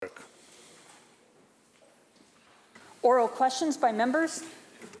Oral questions by members.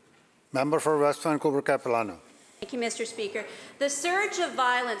 Member for West Vancouver Capilano. Thank you, Mr. Speaker. The surge of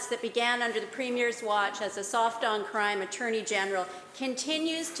violence that began under the Premier's watch as a soft-on-crime Attorney General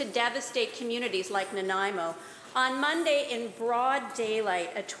continues to devastate communities like Nanaimo. On Monday, in broad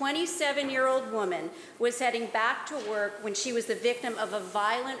daylight, a 27-year-old woman was heading back to work when she was the victim of a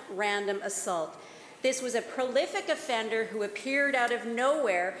violent random assault. This was a prolific offender who appeared out of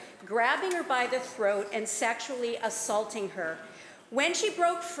nowhere, grabbing her by the throat and sexually assaulting her. When she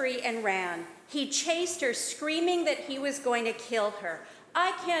broke free and ran, he chased her, screaming that he was going to kill her.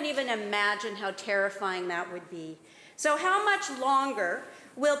 I can't even imagine how terrifying that would be. So how much longer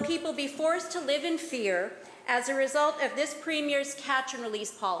will people be forced to live in fear as a result of this Premier's catch and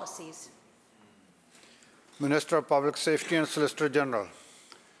release policies? Minister of Public Safety and Solicitor General.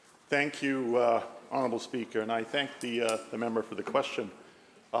 Thank you, Honourable Speaker, and I thank the member for the question.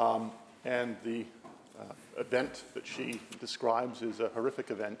 And the event that she describes is a horrific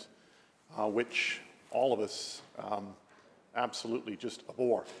event, which all of us absolutely just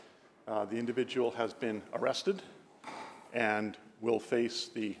abhor. The individual has been arrested and will face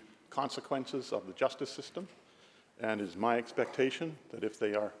the consequences of the justice system, and it is my expectation that if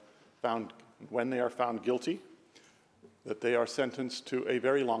they are found, when they are found guilty, that they are sentenced to a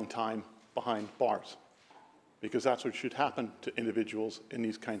very long time behind bars, because that's what should happen to individuals in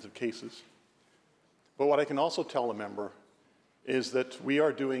these kinds of cases. But what I can also tell a member is that we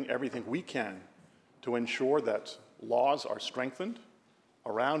are doing everything we can to ensure that laws are strengthened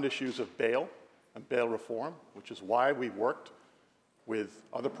around issues of bail and bail reform, which is why we worked with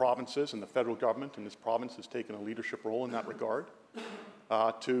other provinces and the federal government, and this province has taken a leadership role in that regard,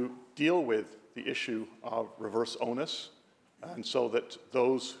 to deal with the issue of reverse onus, and so that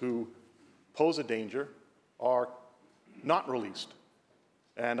those who pose a danger are not released.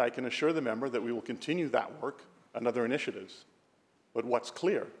 And I can assure the member that we will continue that work and other initiatives. But what's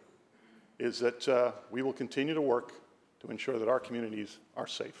clear is that we will continue to work to ensure that our communities are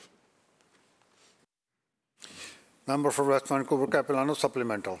safe. Member for West Vancouver Capilano,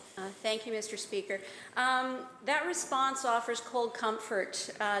 supplemental. Thank you, Mr. Speaker. That response offers cold comfort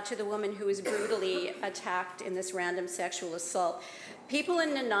to the woman who was brutally attacked in this random sexual assault. People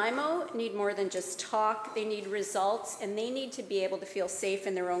in Nanaimo need more than just talk. They need results, and they need to be able to feel safe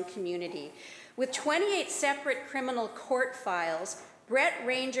in their own community. With 28 separate criminal court files, Brett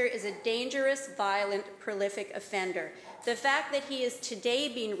Ranger is a dangerous, violent, prolific offender. The fact that he is today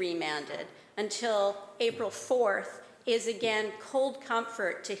being remanded until April 4th is again cold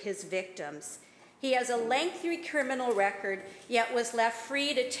comfort to his victims. He has a lengthy criminal record, yet was left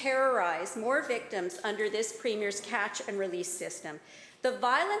free to terrorize more victims under this Premier's catch and release system. The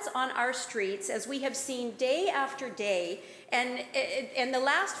violence on our streets, as we have seen day after day, and the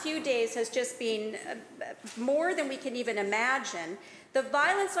last few days has just been more than we can even imagine. The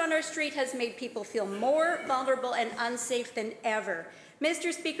violence on our street has made people feel more vulnerable and unsafe than ever.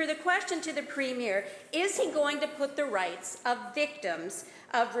 Mr. Speaker, the question to the Premier, is he going to put the rights of victims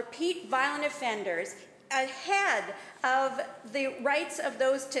of repeat violent offenders ahead of the rights of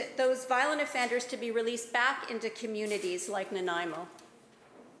those violent offenders to be released back into communities like Nanaimo?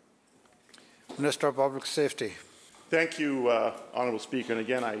 Minister of Public Safety. Thank you, Honourable Speaker. And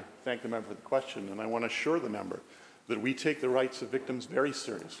again, I thank the member for the question, and I want to assure the member that we take the rights of victims very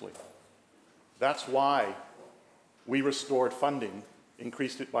seriously. That's why we restored funding,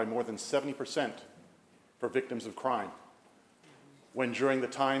 increased it by more than 70% for victims of crime, when during the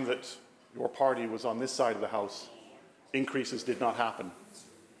time that your party was on this side of the House, increases did not happen.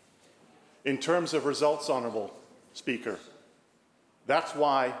 In terms of results, Honourable Speaker, that's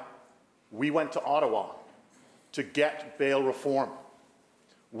why we went to Ottawa to get bail reform.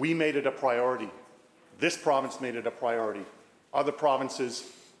 We made it a priority. This province made it a priority. Other provinces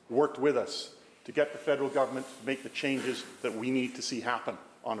worked with us to get the federal government to make the changes that we need to see happen,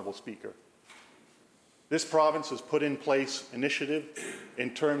 Honourable Speaker. This province has put in place initiative in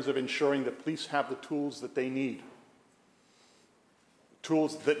terms of ensuring that police have the tools that they need,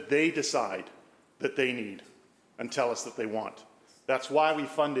 tools that they decide that they need and tell us that they want. That's why we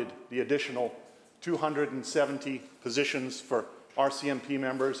funded the additional 270 positions for RCMP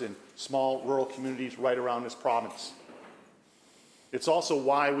members in small rural communities right around this province. It's also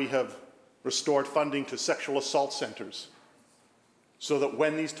why we have restored funding to sexual assault centres, so that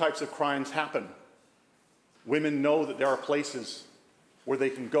when these types of crimes happen, women know that there are places where they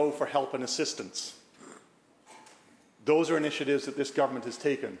can go for help and assistance. Those are initiatives that this government has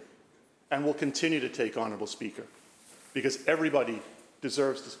taken and will continue to take, Honourable Speaker, because everybody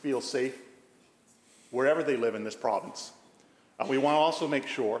deserves to feel safe wherever they live in this province. And we want to also make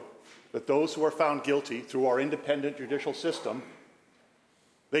sure that those who are found guilty through our independent judicial system,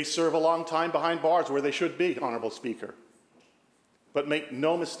 they serve a long time behind bars where they should be, Honourable Speaker. But make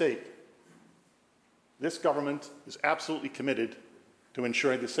no mistake, this government is absolutely committed to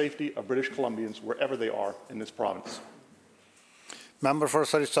ensuring the safety of British Columbians wherever they are in this province. Member for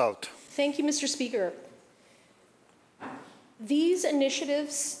Surrey South. Thank you, Mr. Speaker. These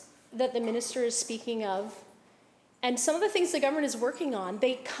initiatives that the minister is speaking of, and some of the things the government is working on,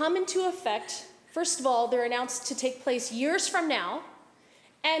 they come into effect. First of all, they're announced to take place years from now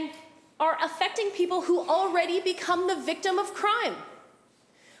and are affecting people who already become the victim of crime.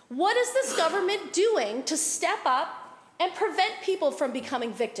 What is this government doing to step up and prevent people from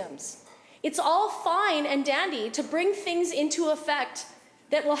becoming victims? It's all fine and dandy to bring things into effect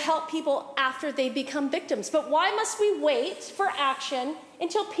that will help people after they become victims. But why must we wait for action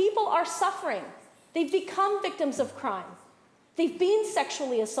until people are suffering? They've become victims of crime. They've been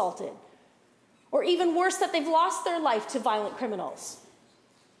sexually assaulted. Or even worse, that they've lost their life to violent criminals.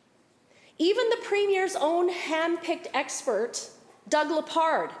 Even the Premier's own hand-picked expert, Doug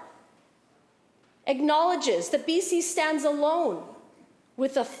Lepard, acknowledges that BC stands alone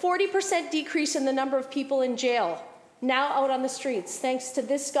with a 40% decrease in the number of people in jail now out on the streets, thanks to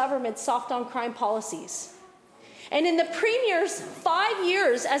this government's soft on crime policies. And in the Premier's 5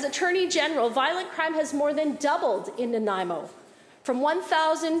 years as Attorney General, violent crime has more than doubled in Nanaimo, from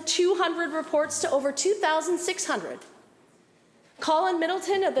 1,200 reports to over 2,600. Colin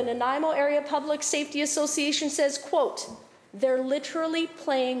Middleton of the Nanaimo Area Public Safety Association says, quote, "They're literally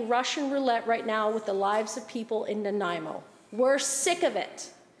playing Russian roulette right now with the lives of people in Nanaimo. We're sick of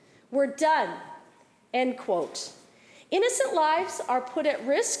it. We're done," end quote. Innocent lives are put at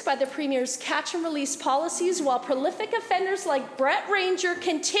risk by the Premier's catch and release policies, while prolific offenders like Brett Ranger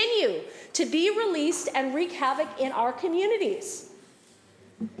continue to be released and wreak havoc in our communities.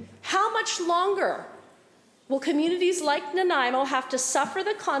 How much longer will communities like Nanaimo have to suffer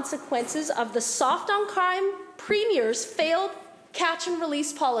the consequences of the soft on crime Premier's failed catch and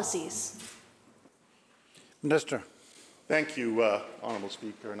release policies? Minister. Thank you, Honourable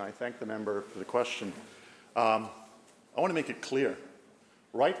Speaker, and I thank the member for the question. I want to make it clear,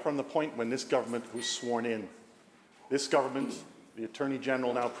 right from the point when this government was sworn in, this government, the Attorney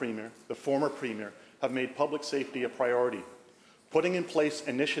General, now Premier, the former Premier, have made public safety a priority, putting in place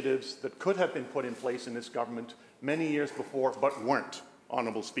initiatives that could have been put in place in this government many years before, but weren't,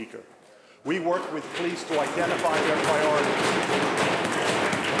 Honourable Speaker. We worked with police to identify their priorities.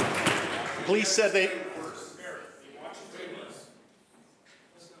 Police said they...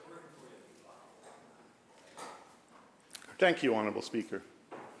 Thank you, Honourable Speaker.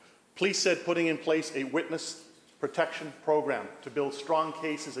 Police said putting in place a witness protection program to build strong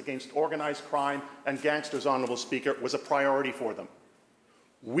cases against organised crime and gangsters, Honourable Speaker, was a priority for them.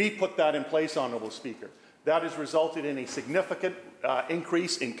 We put that in place, Honourable Speaker. That has resulted in a significant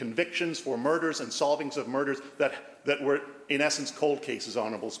increase in convictions for murders and solvings of murders that were, in essence, cold cases,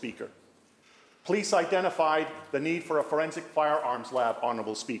 Honourable Speaker. Police identified the need for a forensic firearms lab,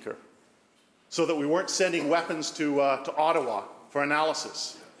 Honourable Speaker, so that we weren't sending weapons to Ottawa for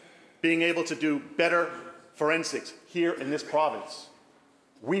analysis, being able to do better forensics here in this province.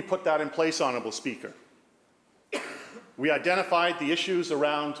 We put that in place, Honourable Speaker. We identified the issues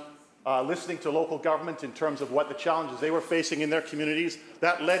around listening to local government in terms of what the challenges they were facing in their communities.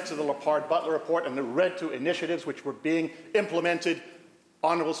 That led to the Lepard-Butler report, and it led to initiatives which were being implemented,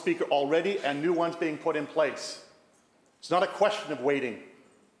 Honourable Speaker, already, and new ones being put in place. It's not a question of waiting.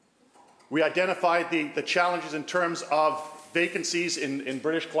 We identified the challenges in terms of vacancies in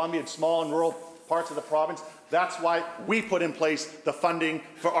British Columbia, in small and rural parts of the province. That's why we put in place the funding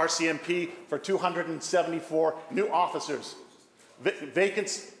for RCMP for 274 new officers.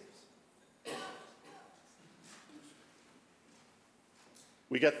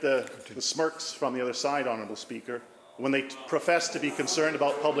 We get the smirks from the other side, Honourable Speaker, when they profess to be concerned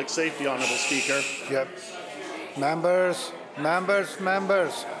about public safety, Honourable Speaker. Yep. Members, members,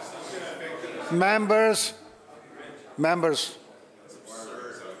 members. Members, members,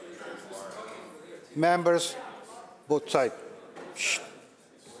 members, both sides. Shh.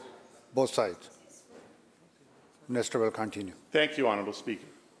 Both sides. Minister will continue. Thank you, Honourable Speaker.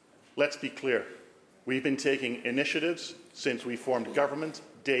 Let's be clear. We've been taking initiatives since we formed government,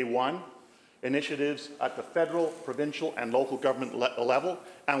 day one, initiatives at the federal, provincial and local government level,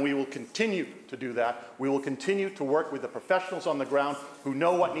 and we will continue to do that. We will continue to work with the professionals on the ground who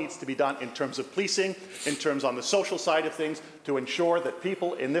know what needs to be done in terms of policing, in terms on the social side of things, to ensure that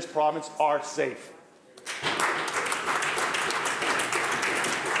people in this province are safe.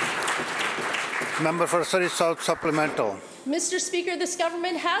 Member for Surrey South supplemental. Mr. Speaker, this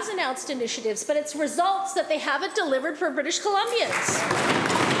government has announced initiatives, but it's results that they haven't delivered for British Columbians.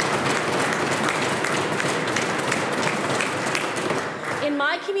 In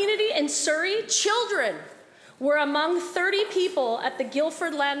my community in Surrey, children were among 30 people at the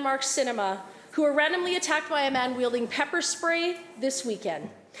Guildford Landmark Cinema who were randomly attacked by a man wielding pepper spray this weekend.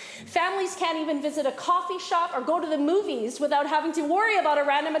 Families can't even visit a coffee shop or go to the movies without having to worry about a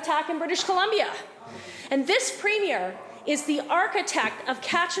random attack in British Columbia. And this Premier is the architect of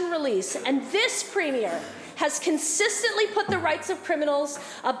catch and release, and this Premier has consistently put the rights of criminals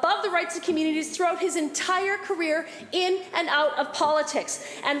above the rights of communities throughout his entire career in and out of politics.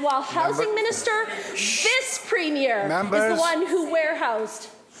 And while Housing Minister, this Premier is the one who warehoused.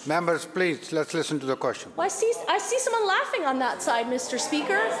 Members, please, let's listen to the question. Well, I see someone laughing on that side, Mr.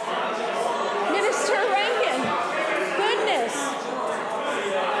 Speaker. Minister Rankin, goodness.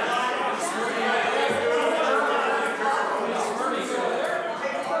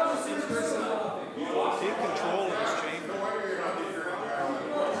 Take control of this chamber.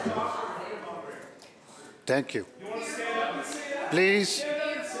 Thank you. Please,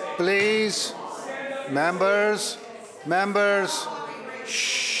 please, members,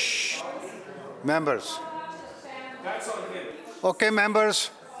 shh. Members. Okay,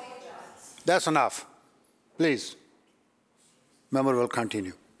 members, that's enough. Please. Member will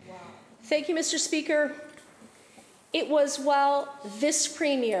continue. Thank you, Mr. Speaker. It was while this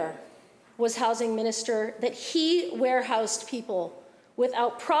Premier was Housing Minister that he warehoused people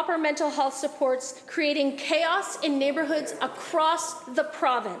without proper mental health supports, creating chaos in neighborhoods across the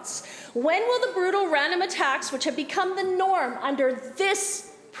province. When will the brutal random attacks, which have become the norm under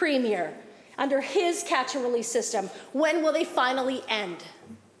this Premier, under his catch and release system, when will they finally end?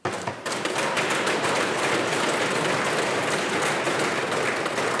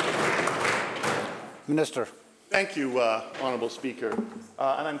 Minister. Thank you, Honourable Speaker.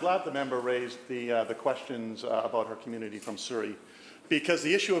 And I'm glad the member raised the questions about her community from Surrey, because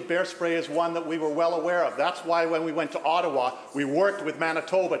the issue of bear spray is one that we were well aware of. That's why when we went to Ottawa, we worked with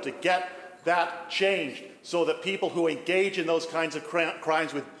Manitoba to get that changed so that people who engage in those kinds of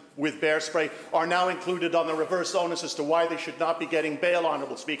crimes with bear spray are now included on the reverse onus as to why they should not be getting bail,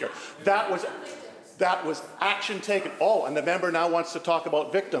 Honourable Speaker. That was action taken. Oh, and the member now wants to talk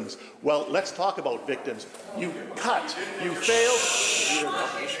about victims. Well, let's talk about victims. You failed.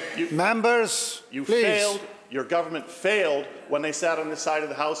 Members, you please. failed. Your government failed when they sat on this side of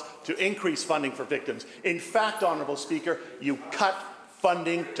the House to increase funding for victims. In fact, Honourable Speaker, you cut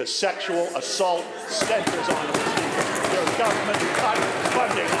funding to sexual assault centres, Honourable Speaker. Your government cut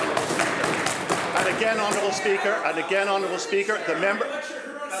funding, Honourable Speaker. And again, Honourable Speaker, the member...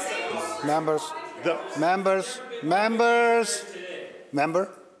 Member,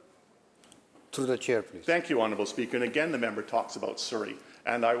 through the chair, please. Thank you, Honourable Speaker. And again, the member talks about Surrey.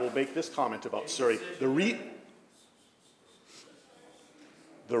 And I will make this comment about Surrey. The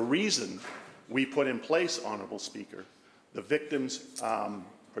reason we put in place, Honourable Speaker, the Victims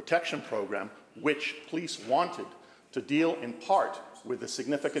Protection Program, which police wanted to deal in part with the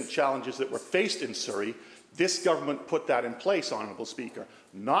significant challenges that were faced in Surrey, this government put that in place, Honourable Speaker,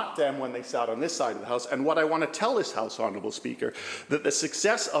 not them when they sat on this side of the House. And what I want to tell this House, Honourable Speaker, that the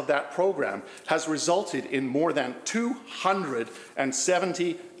success of that program has resulted in more than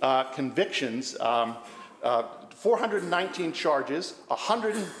 270 convictions, 419 charges,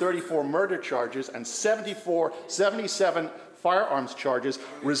 134 murder charges, and 77 firearms charges.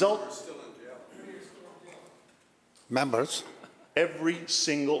 Members. Every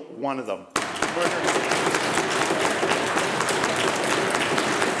single one of them.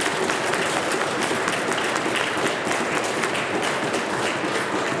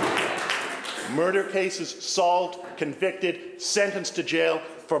 Murder cases solved, convicted, sentenced to jail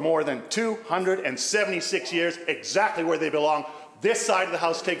for more than 276 years, exactly where they belong. This side of the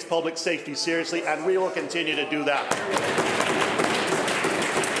House takes public safety seriously, and we will continue to do that.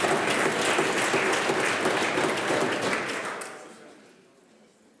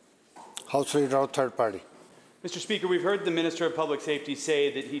 House Leader, third party. Mr. Speaker, we've heard the Minister of Public Safety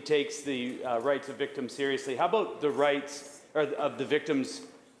say that he takes the rights of victims seriously. How about the rights of the victims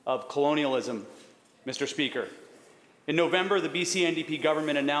of colonialism, Mr. Speaker? In November, the BC NDP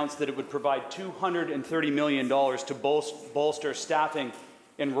government announced that it would provide $230 million to bolster staffing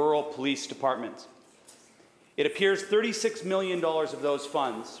in rural police departments. It appears $36 million of those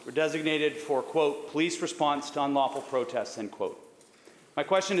funds were designated for, quote, police response to unlawful protests, end quote. My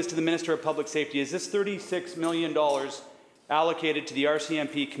question is to the Minister of Public Safety. Is this $36 million allocated to the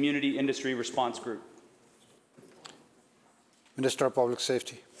RCMP Community Industry Response Group? Minister of Public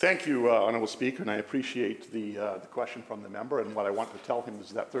Safety. Thank you, Honourable Speaker, and I appreciate the question from the member. And what I want to tell him is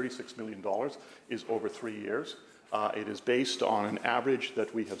that $36 million is over 3 years. It is based on an average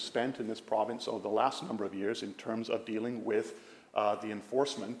that we have spent in this province over the last number of years in terms of dealing with the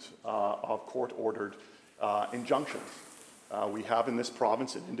enforcement of court-ordered injunctions. We have in this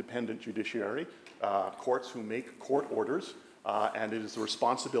province an independent judiciary, courts who make court orders, and it is the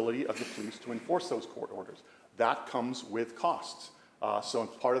responsibility of the police to enforce those court orders. That comes with costs. So as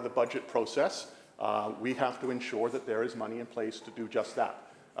part of the budget process, we have to ensure that there is money in place to do just that.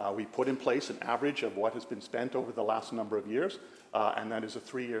 We put in place an average of what has been spent over the last number of years, and that is a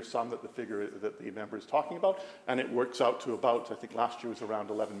 3-year sum that the figure that the member is talking about, and it works out to about, I think last year was around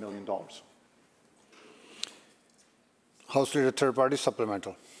 $11 million. House Leader, third party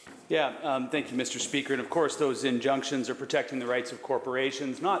supplemental. Yeah, thank you, Mr. Speaker. And of course, those injunctions are protecting the rights of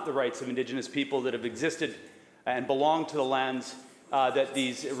corporations, not the rights of Indigenous people that have existed and belong to the lands that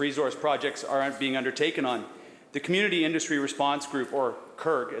these resource projects are being undertaken on. The Community Industry Response Group, or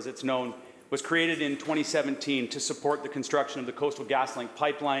CIRG as it's known, was created in 2017 to support the construction of the Coastal GasLink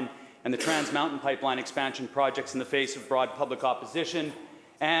pipeline and the Trans Mountain pipeline expansion projects in the face of broad public opposition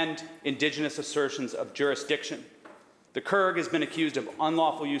and Indigenous assertions of jurisdiction. The CIRG has been accused of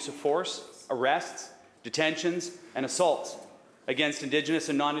unlawful use of force, arrests, detentions, and assaults against Indigenous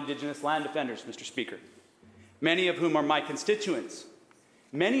and non-Indigenous land defenders, Mr. Speaker, many of whom are my constituents,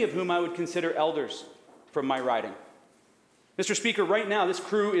 many of whom I would consider elders from my riding. Mr. Speaker, right now this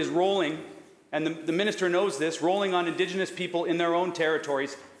crew is rolling, and the minister knows this, rolling on Indigenous people in their own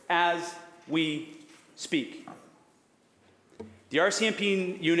territories as we speak. The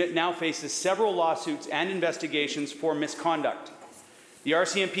RCMP unit now faces several lawsuits and investigations for misconduct. The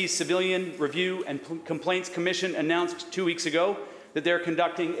RCMP's Civilian Review and Complaints Commission announced 2 weeks ago that they're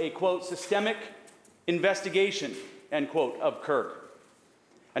conducting a, quote, systemic investigation, end quote, of CIRG.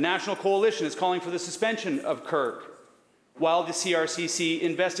 A national coalition is calling for the suspension of CIRG while the CRCC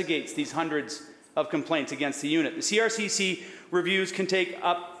investigates these hundreds of complaints against the unit. The CRCC reviews can take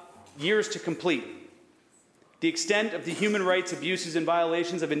up years to complete. The extent of the human rights abuses and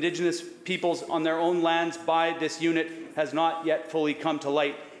violations of Indigenous peoples on their own lands by this unit has not yet fully come to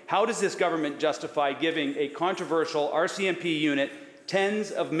light. How does this government justify giving a controversial RCMP unit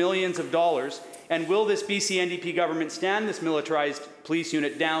tens of millions of dollars? And will this BC NDP government stand this militarized police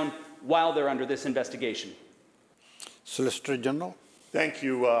unit down while they're under this investigation? Solicitor General. Thank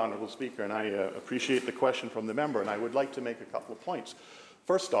you, Honourable Speaker, and I appreciate the question from the member, and I would like to make a couple of points.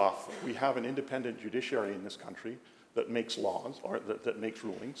 First off, we have an independent judiciary in this country that makes laws, or that makes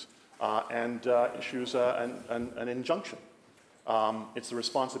rulings, and issues an injunction. It's the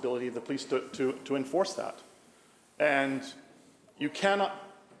responsibility of the police to enforce that. And you cannot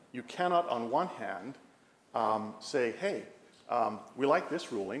on one hand say, hey, we like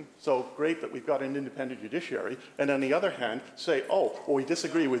this ruling, so great that we've got an independent judiciary, and on the other hand say, oh, well, we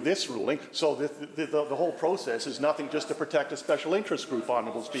disagree with this ruling, so the whole process is nothing just to protect a special interest group,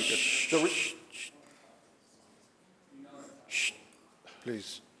 Honourable Speaker.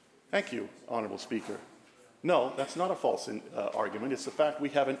 Please. Thank you, Honourable Speaker. No, that's not a false argument. It's the fact we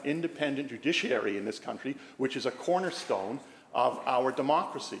have an independent judiciary in this country, which is a cornerstone of our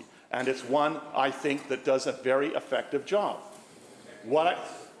democracy. And it's one, I think, that does a very effective job.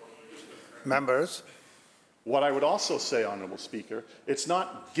 Members. What I would also say, Honourable Speaker, it's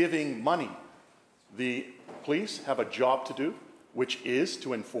not giving money. The police have a job to do, which is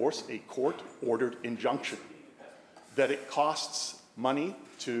to enforce a court-ordered injunction. That it costs money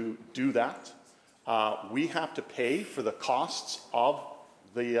to do that. We have to pay for the costs of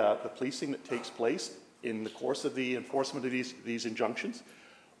the policing that takes place in the course of the enforcement of these injunctions.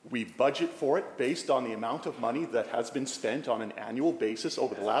 We budget for it based on the amount of money that has been spent on an annual basis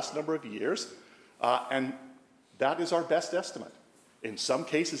over the last number of years, and that is our best estimate. In some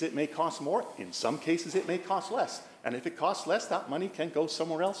cases it may cost more, in some cases it may cost less, and if it costs less, that money can go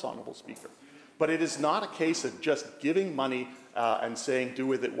somewhere else, Honourable Speaker. But it is not a case of just giving money and saying do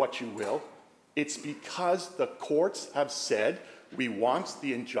with it what you will. It's because the courts have said we want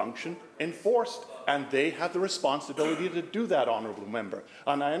the injunction enforced, and they have the responsibility to do that, Honourable Member.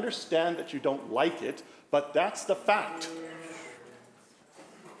 And I understand that you don't like it, but that's the fact.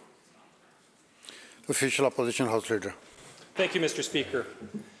 Official Opposition House Leader. Thank you, Mr. Speaker.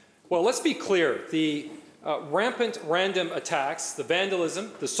 Well, let's be clear. The rampant random attacks, the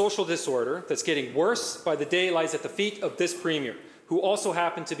vandalism, the social disorder that's getting worse by the day lies at the feet of this Premier, who also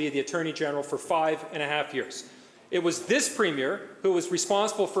happened to be the Attorney General for 5.5 years. It was this Premier who was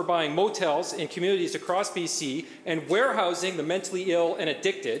responsible for buying motels in communities across BC and warehousing the mentally ill and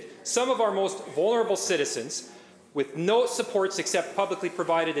addicted, some of our most vulnerable citizens, with no supports except publicly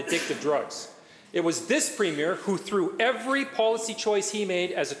provided addictive drugs. It was this Premier who, through every policy choice he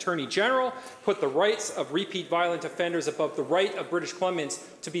made as Attorney General, put the rights of repeat violent offenders above the right of British Columbians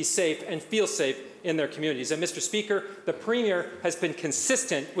to be safe and feel safe in their communities. And Mr. Speaker, the Premier has been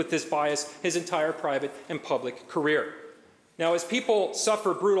consistent with this bias his entire private and public career. Now, as people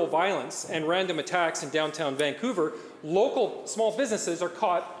suffer brutal violence and random attacks in downtown Vancouver, local small businesses are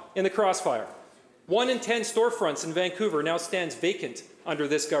caught in the crossfire. 1 in 10 storefronts in Vancouver now stands vacant under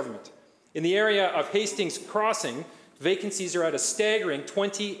this government. In the area of Hastings Crossing, vacancies are at a staggering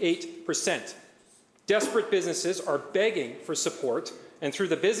 28%. Desperate businesses are begging for support, and through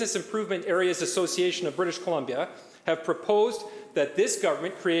the Business Improvement Areas Association of British Columbia, have proposed that this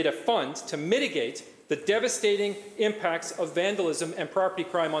government create a fund to mitigate the devastating impacts of vandalism and property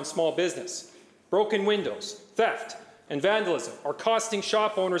crime on small business. Broken windows, theft, and vandalism are costing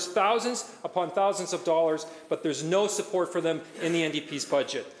shop owners thousands upon thousands of dollars, but there's no support for them in the NDP's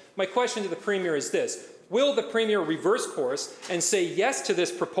budget. My question to the Premier is this: will the Premier reverse course and say yes to this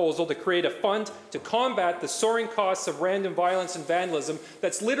proposal to create a fund to combat the soaring costs of random violence and vandalism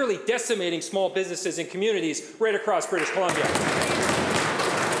that's literally decimating small businesses and communities right across British Columbia?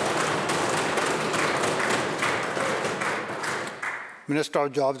 Minister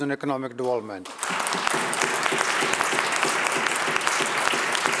of Jobs and Economic Development.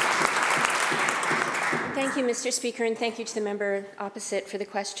 Thank you, Mr. Speaker, and thank you to the member opposite for the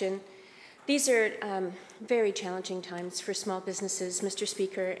question. These are very challenging times for small businesses, Mr.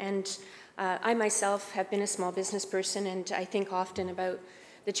 Speaker, and I myself have been a small business person, and I think often about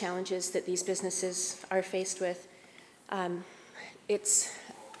the challenges that these businesses are faced with. It's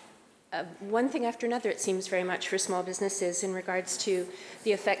one thing after another, it seems, very much for small businesses in regards to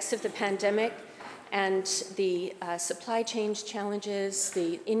the effects of the pandemic and the supply chain challenges,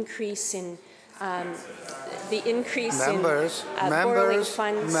 the increase in borrowing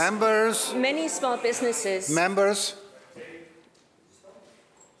funds. Many small businesses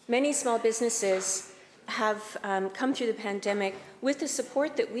have come through the pandemic with the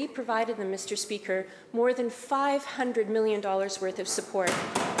support that we provided them, Mr. Speaker, more than $500 million worth of support.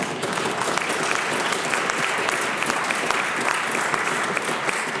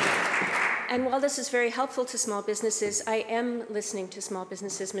 And while this is very helpful to small businesses, I am listening to small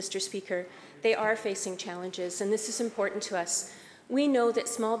businesses, Mr. Speaker. They are facing challenges, and this is important to us. We know that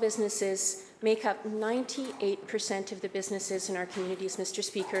small businesses make up 98% of the businesses in our communities, Mr.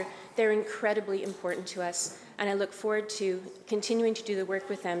 Speaker. They're incredibly important to us, and I look forward to continuing to do the work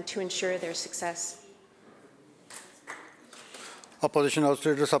with them to ensure their success. Opposition House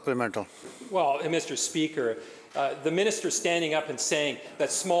Leader Supplemental. Well, Mr. Speaker, the minister standing up and saying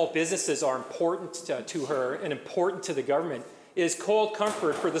that small businesses are important to her and important to the government is cold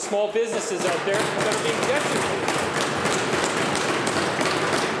comfort for the small businesses out there that are being decimated.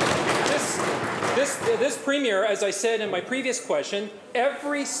 This Premier, as I said in my previous question,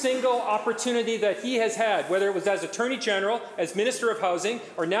 every single opportunity that he has had, whether it was as Attorney General, as Minister of Housing,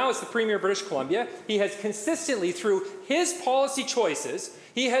 or now as the Premier of British Columbia, he has consistently, through his policy choices,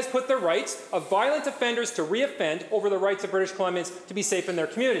 he has put the rights of violent offenders to reoffend over the rights of British Columbians to be safe in their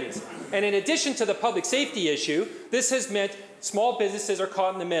communities. And in addition to the public safety issue, this has meant small businesses are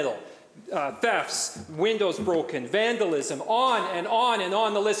caught in the middle. Thefts, windows broken, vandalism, on and on and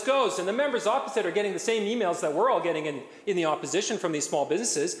on the list goes. And the members opposite are getting the same emails that we're all getting in the opposition from these small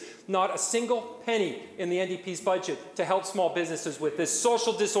businesses. Not a single penny in the NDP's budget to help small businesses with this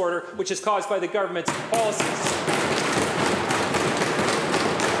social disorder which is caused by the government's policies.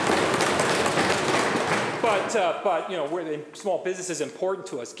 But you know, small business is important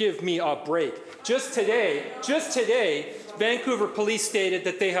to us. Give me a break. Just today, Vancouver police stated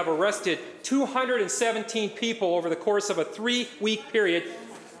that they have arrested 217 people over the course of a 3-week period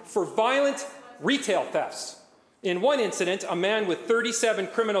for violent retail thefts. In one incident, a man with 37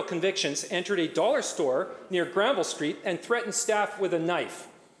 criminal convictions entered a dollar store near Granville Street and threatened staff with a knife.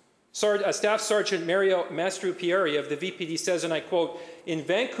 Staff Sergeant Mario Mastrupieri of the VPD says, and I quote, "In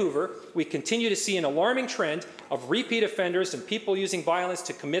Vancouver, we continue to see an alarming trend of repeat offenders and people using violence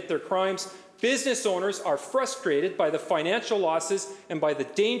to commit their crimes. Business owners are frustrated by the financial losses and by the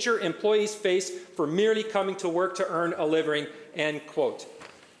danger employees face for merely coming to work to earn a living," end quote.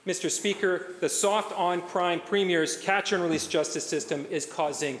 Mr. Speaker, the soft-on-crime Premier's catch-and-release justice system is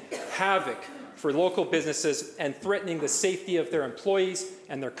causing havoc for local businesses and threatening the safety of their employees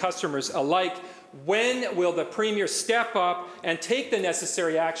and their customers alike. When will the Premier step up and take the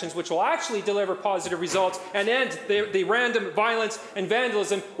necessary actions which will actually deliver positive results and end the random violence and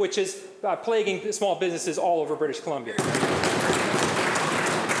vandalism which is plaguing small businesses all over British Columbia?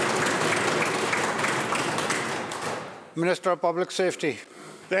 Minister of Public Safety.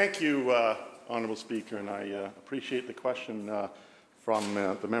 Thank you, Honourable Speaker, and I appreciate the question from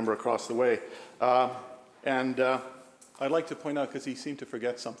the member across the way. I'd like to point out, because he seemed to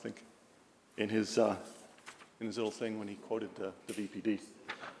forget something in his little thing when he quoted the VPD.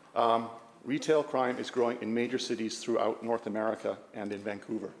 Retail crime is growing in major cities throughout North America and in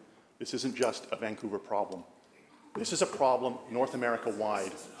Vancouver. This isn't just a Vancouver problem. This is a problem North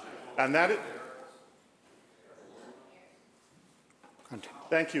America-wide. And that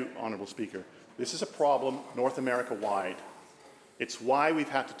Thank you, Honourable Speaker. This is a problem North America-wide. It's why we've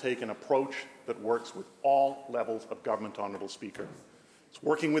had to take an approach that works with all levels of government, Honourable Speaker. It's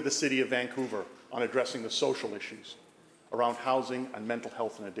working with the City of Vancouver on addressing the social issues around housing and mental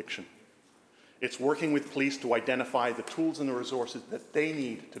health and addiction. It's working with police to identify the tools and the resources that they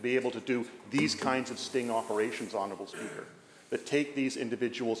need to be able to do these kinds of sting operations, Honourable Speaker, that take these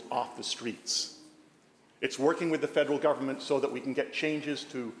individuals off the streets. It's working with the federal government so that we can get changes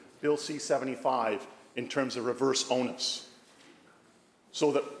to Bill C-75 in terms of reverse onus,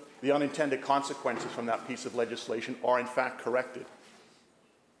 so that the unintended consequences from that piece of legislation are in fact corrected.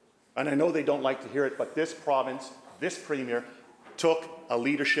 And I know they don't like to hear it, but this province, this Premier, took a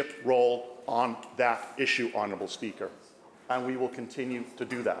leadership role on that issue, Honourable Speaker, and we will continue to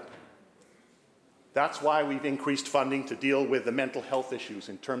do that. That's why we've increased funding to deal with the mental health issues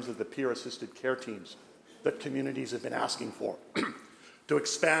in terms of the peer-assisted care teams that communities have been asking for, to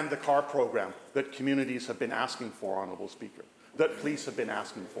expand the CAR program that communities have been asking for, Honourable Speaker, that police have been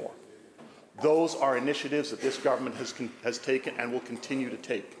asking for. Those are initiatives that this government has taken and will continue to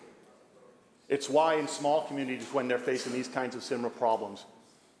take. It's why in small communities, when they're facing these kinds of similar problems,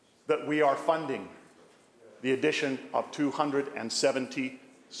 that we are funding the addition of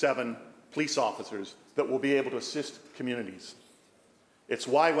 277 police officers that will be able to assist communities. It's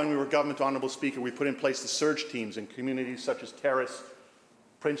why when we were government, Honourable Speaker, we put in place the surge teams in communities such as Terrace,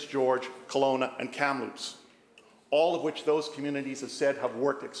 Prince George, Kelowna and Kamloops, all of which those communities have said have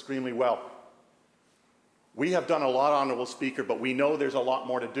worked extremely well. We have done a lot, Honourable Speaker, but we know there's a lot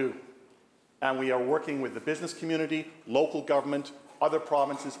more to do. And we are working with the business community, local government, other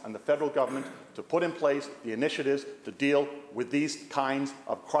provinces and the federal government to put in place the initiatives to deal with these kinds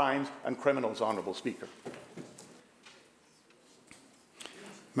of crimes and criminals, Honourable Speaker.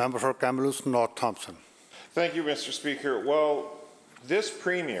 Member for Kamloops North Thompson. Thank you, Mr. Speaker. Well, this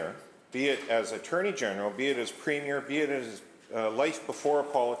Premier, be it as Attorney General, be it as Premier, be it as life before a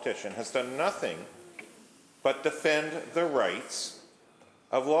politician, has done nothing but defend the rights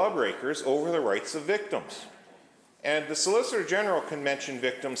of lawbreakers over the rights of victims. And the Solicitor General can mention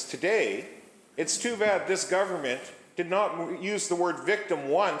victims today. It's too bad this government did not use the word victim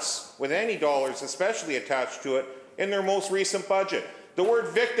once, with any dollars especially attached to it, in their most recent budget. The word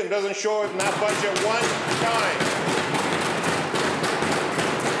victim doesn't show up in that budget one time.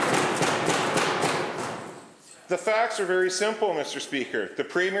 The facts are very simple, Mr. Speaker. The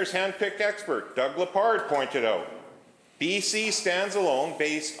Premier's hand-picked expert, Doug Lepard, pointed out BC stands alone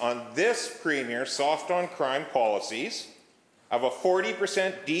based on this Premier's soft-on-crime policies of a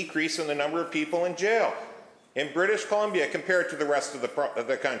 40% decrease in the number of people in jail in British Columbia compared to the rest of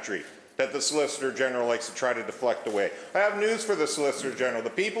the country that the Solicitor General likes to try to deflect away. I have news for the Solicitor General. The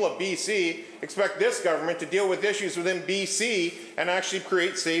people of BC expect this government to deal with issues within BC and actually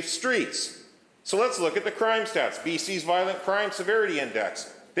create safe streets. So let's look at the crime stats. BC's Violent Crime Severity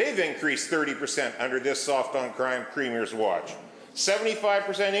Index. They've increased 30% under this soft-on-crime Premier's watch.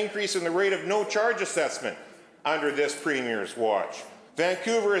 75% increase in the rate of no-charge assessment under this Premier's watch.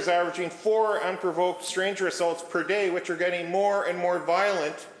 Vancouver is averaging 4 unprovoked stranger assaults per day, which are getting more and more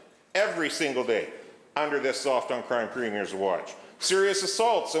violent every single day under this soft-on-crime Premier's watch. Serious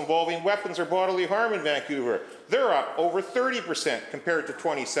assaults involving weapons or bodily harm in Vancouver, they're up over 30% compared to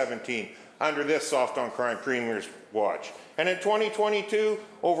 2017 under this soft-on-crime Premier's watch. And in 2022,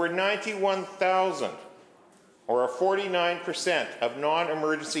 over 91,000, or 49% of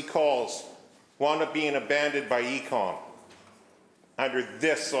non-emergency calls wound up being abandoned by ECOM under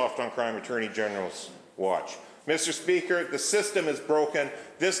this soft-on-crime Attorney General's watch. Mr. Speaker, the system is broken.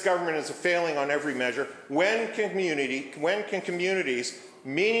 This government is failing on every measure. When can communities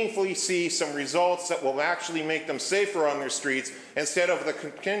meaningfully see some results that will actually make them safer on their streets instead of the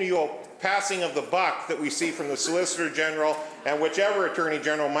continual passing of the buck that we see from the Solicitor General and whichever Attorney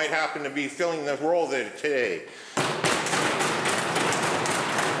General might happen to be filling the role today?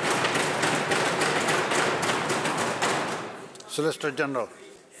 Solicitor General.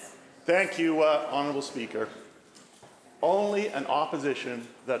 Thank you, Honourable Speaker. Only an opposition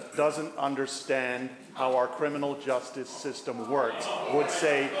that doesn't understand how our criminal justice system works would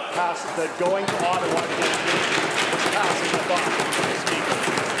say that going to Ottawa passing the buck, Honourable Speaker.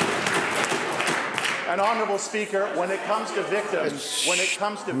 And Honourable Speaker, when it comes to victims,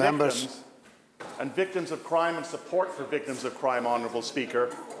 Members. and victims of crime and support for victims of crime, Honourable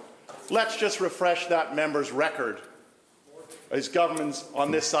Speaker, let's just refresh that member's record as governments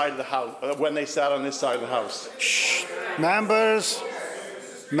on this side of the House, when they sat on this side of the House.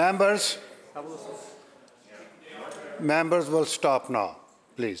 Members will stop now,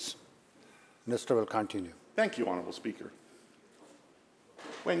 please. Minister will continue. Thank you, Honourable Speaker.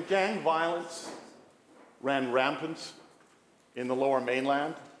 When gang violence ran rampant in the Lower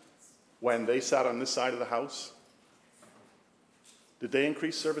Mainland, when they sat on this side of the House, did they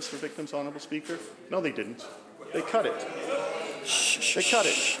increase service for victims, Honourable Speaker? No, they didn't. They cut it. They cut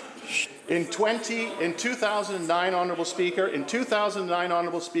it. In 2009, Honourable Speaker, in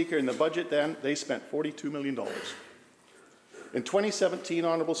the budget then, they spent $42 million. In 2017,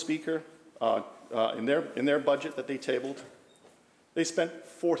 Honourable Speaker, in their budget that they tabled, they spent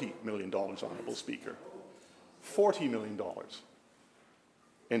 $40 million, Honourable Speaker. $40 million.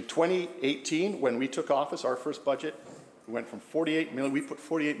 In 2018, when we took office, our first budget, we went from 48 million, we put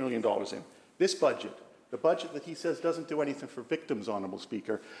 $48 million in. This budget, the budget that he says doesn't do anything for victims, Honourable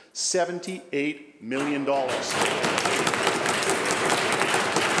Speaker, $78 million. But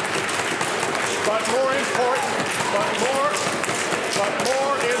more important,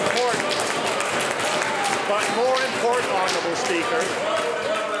 Honourable Speaker.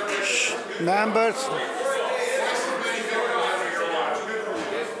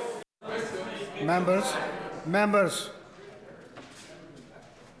 Members,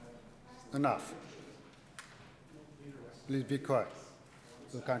 enough. Please be quiet.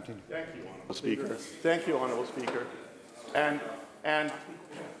 We'll continue. Thank you, Honourable Speaker. Thank you, Honourable Speaker. And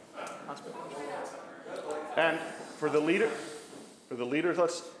for the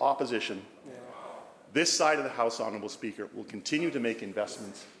leaderless opposition, this side of the House, Honourable Speaker, will continue to make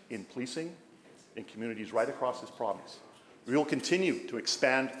investments in policing in communities right across this province. We will continue to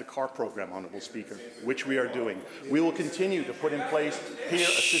expand the CAR program, Honourable Speaker, which we are doing. We will continue to put in place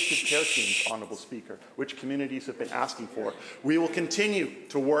peer-assisted care teams, Honourable Speaker, which communities have been asking for. We will continue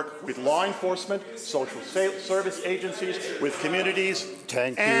to work with law enforcement, social service agencies, with communities.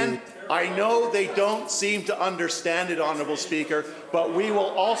 Thank you. And I know they don't seem to understand it, Honourable Speaker, but we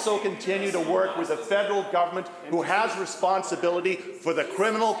will also continue to work with the federal government, who has responsibility for the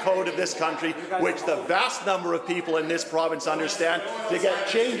criminal code of this country, which the vast number of people in this province understand, to get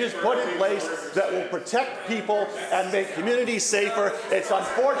changes put in place that will protect people and make communities safer. It's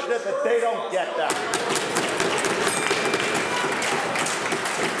unfortunate that they don't get that.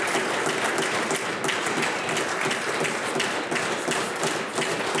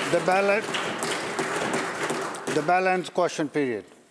 The balanced question period.